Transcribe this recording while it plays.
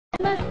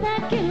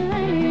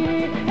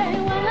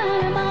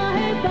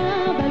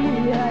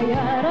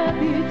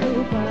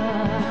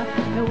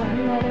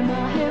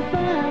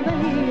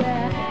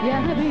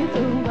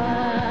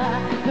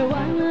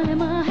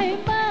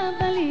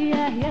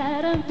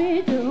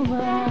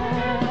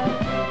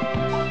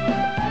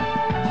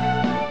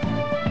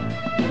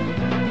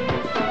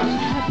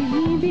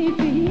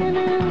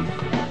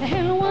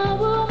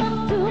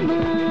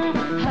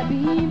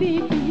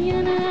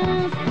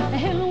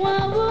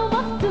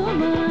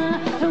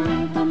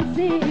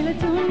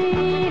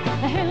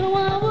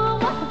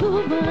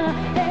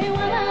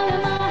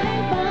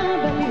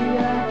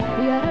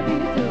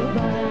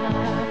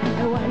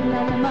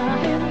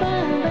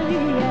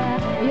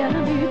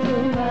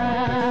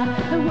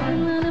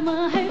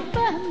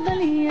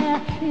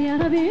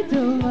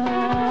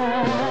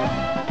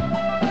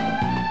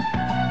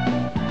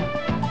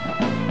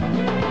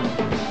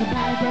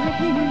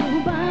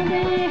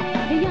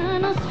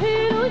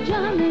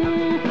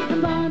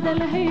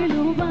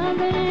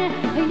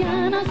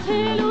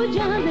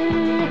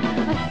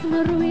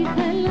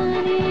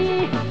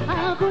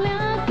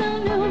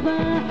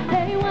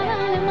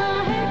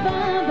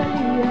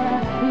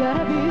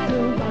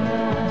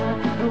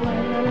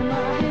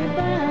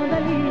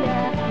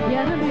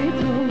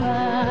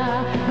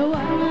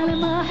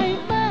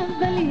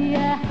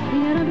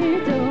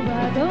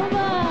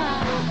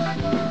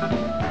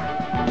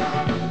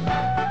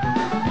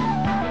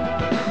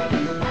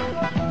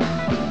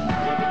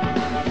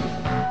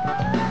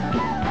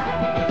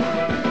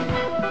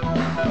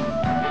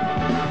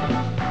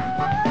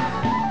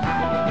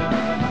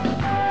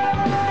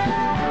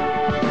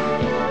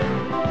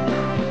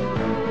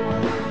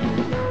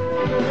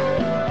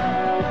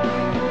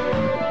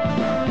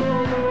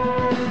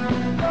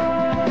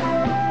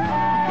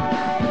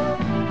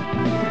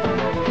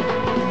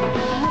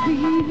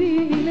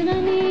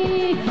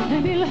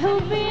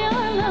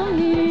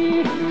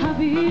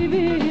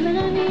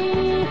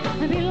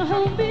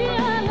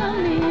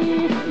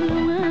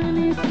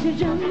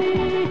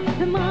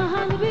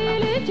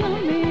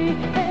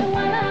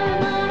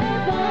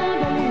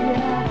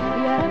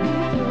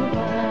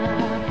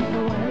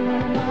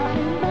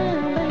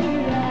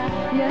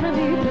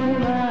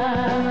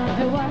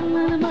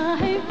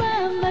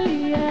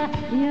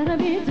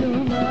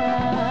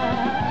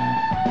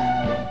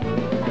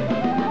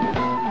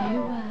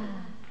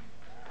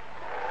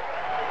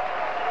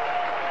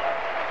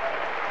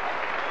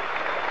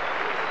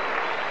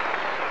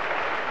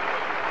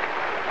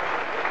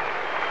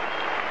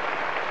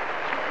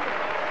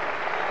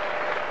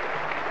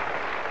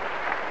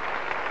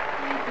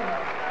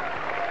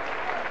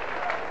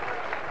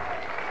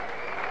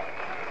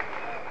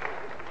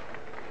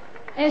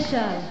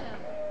Eshal,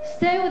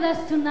 stay with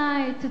us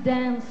tonight to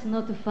dance,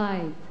 not to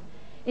fight.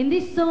 In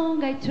this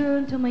song, I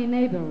turn to my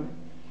neighbor,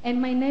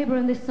 and my neighbor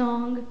in this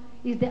song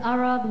is the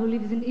Arab who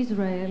lives in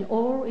Israel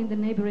or in the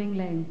neighboring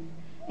land.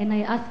 And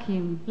I ask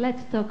him,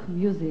 let's talk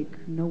music,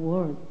 no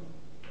words.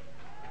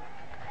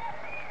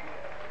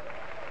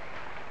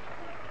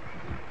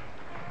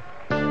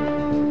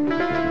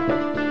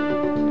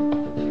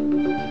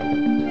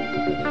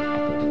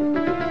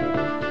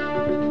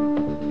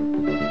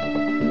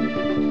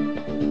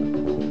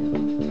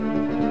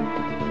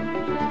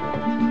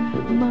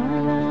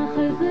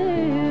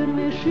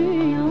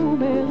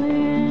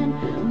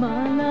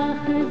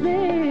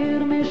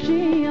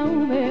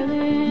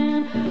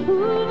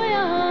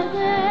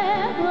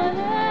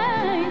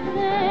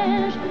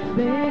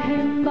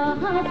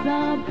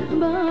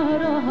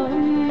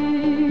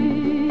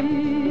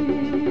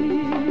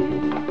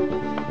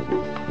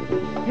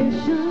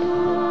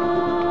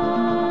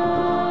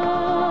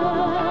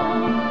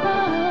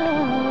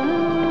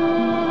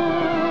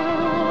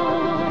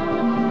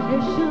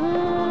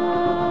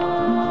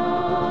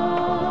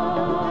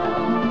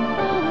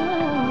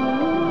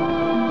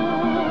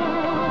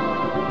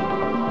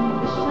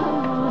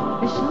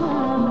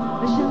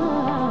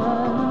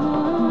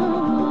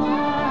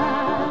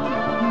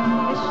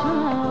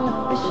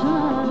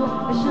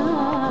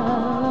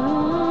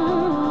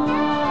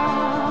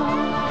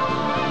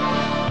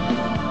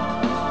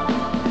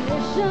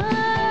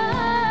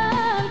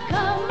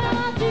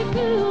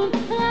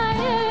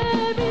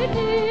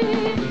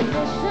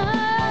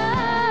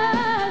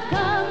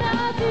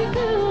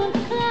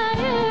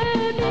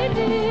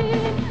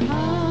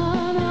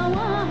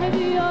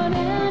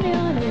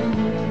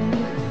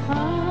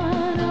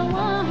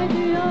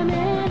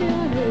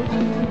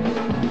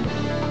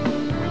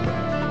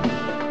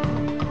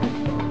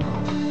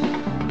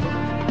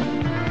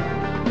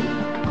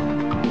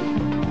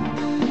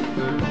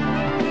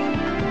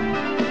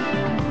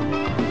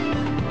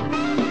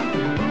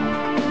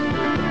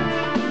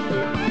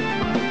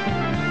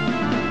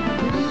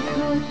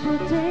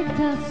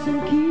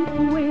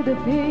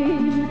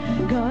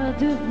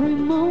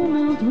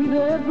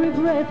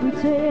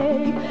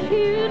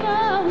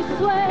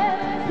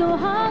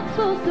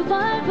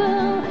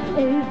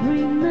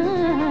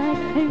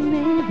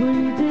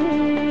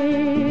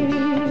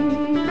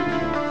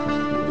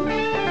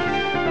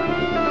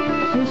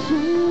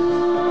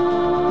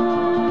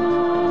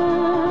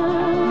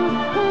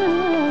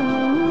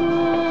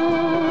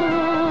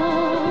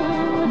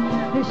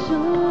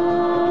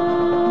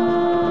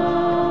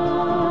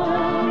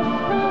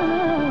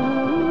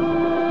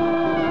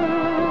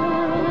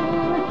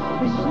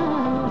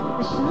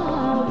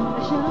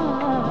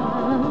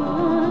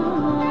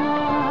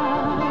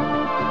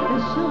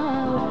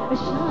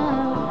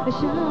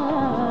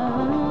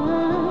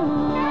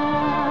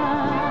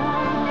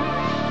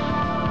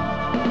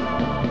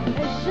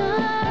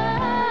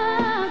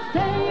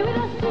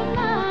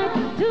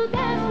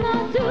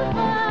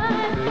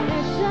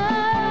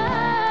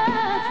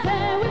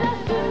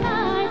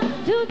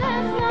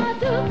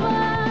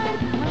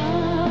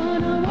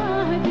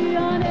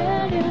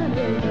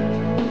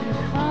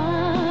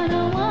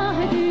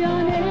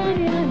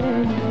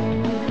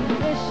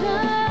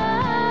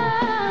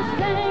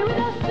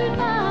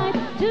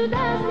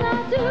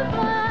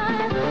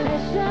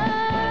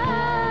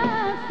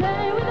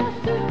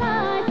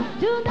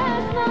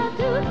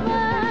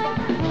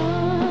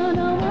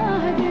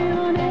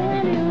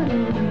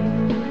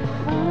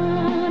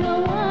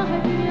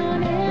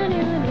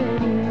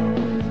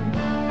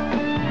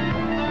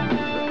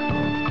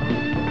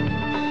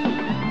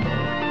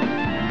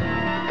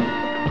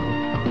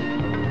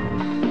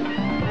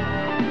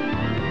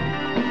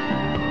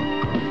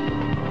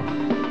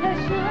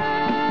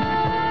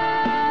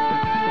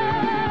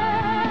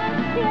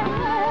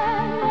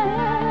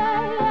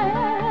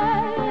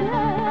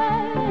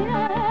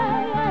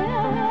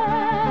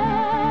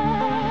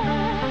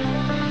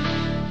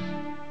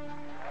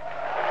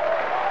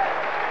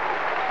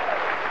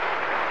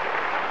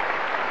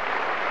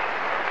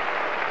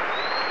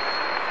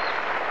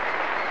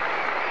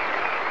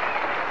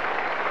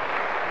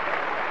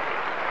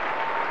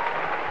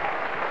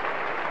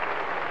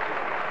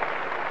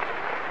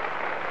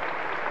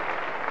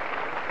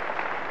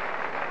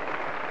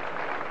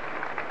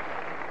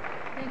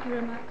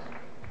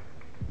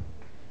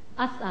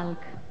 Asalk,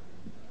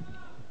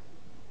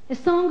 a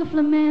song of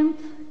lament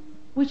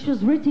which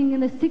was written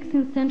in the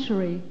 16th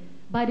century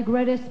by the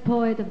greatest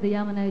poet of the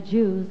Yemenite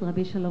Jews,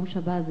 Rabbi Shalom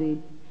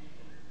Shabazi.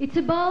 It's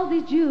about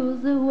the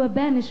Jews who were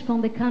banished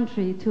from the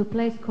country to a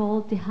place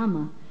called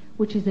Tihama,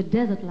 which is a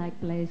desert-like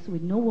place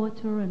with no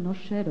water and no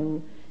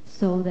shadow,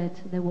 so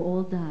that they will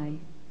all die.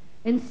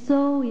 And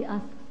so he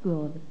asks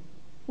God,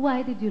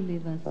 why did you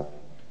leave us?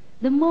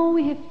 The more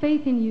we have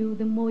faith in you,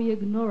 the more you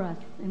ignore us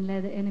and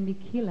let the enemy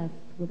kill us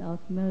without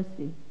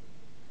mercy.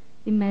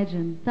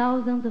 Imagine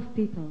thousands of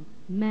people,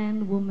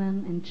 men,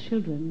 women, and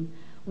children,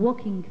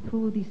 walking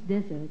through this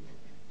desert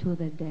to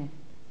their death.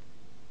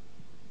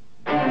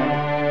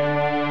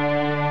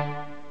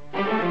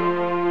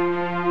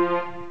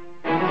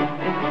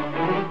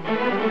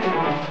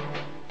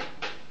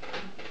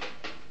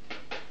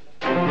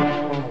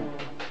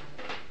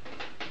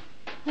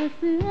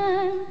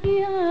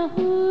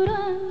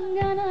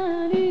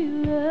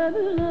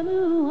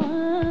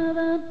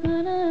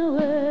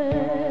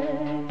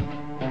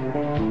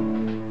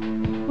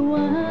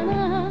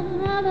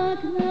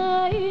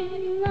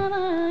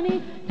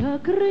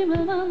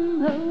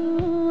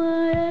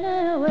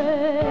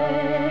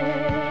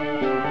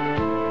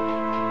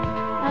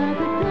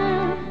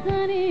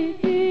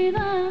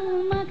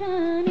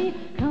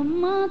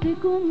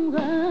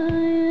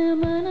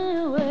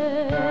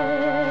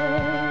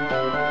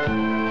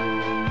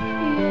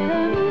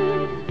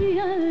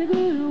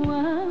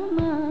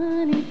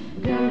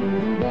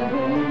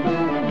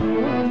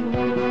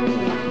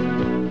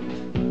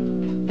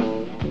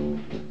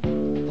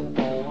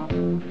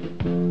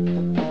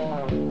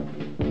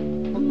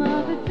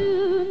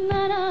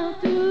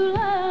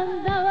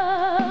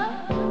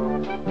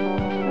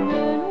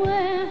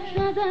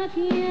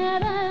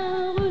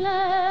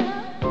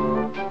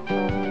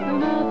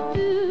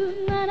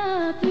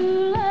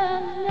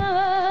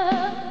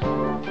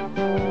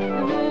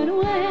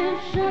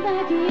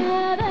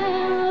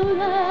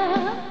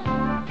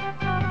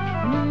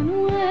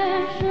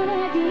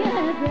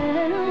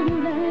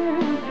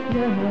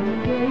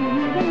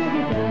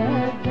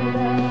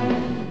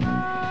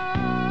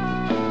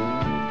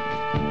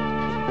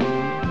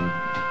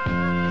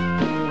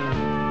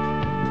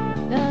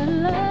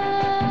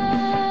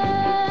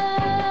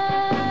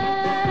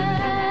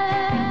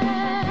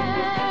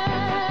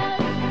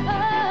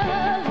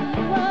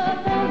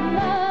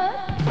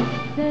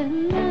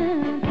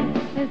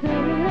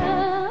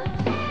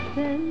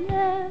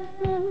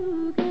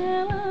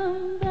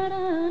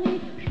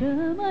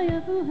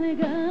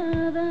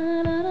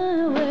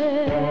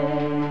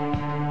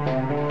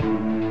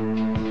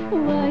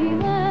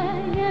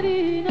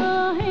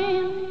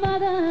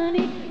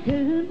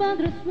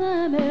 Concerts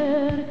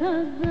Ofrы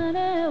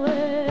Hazا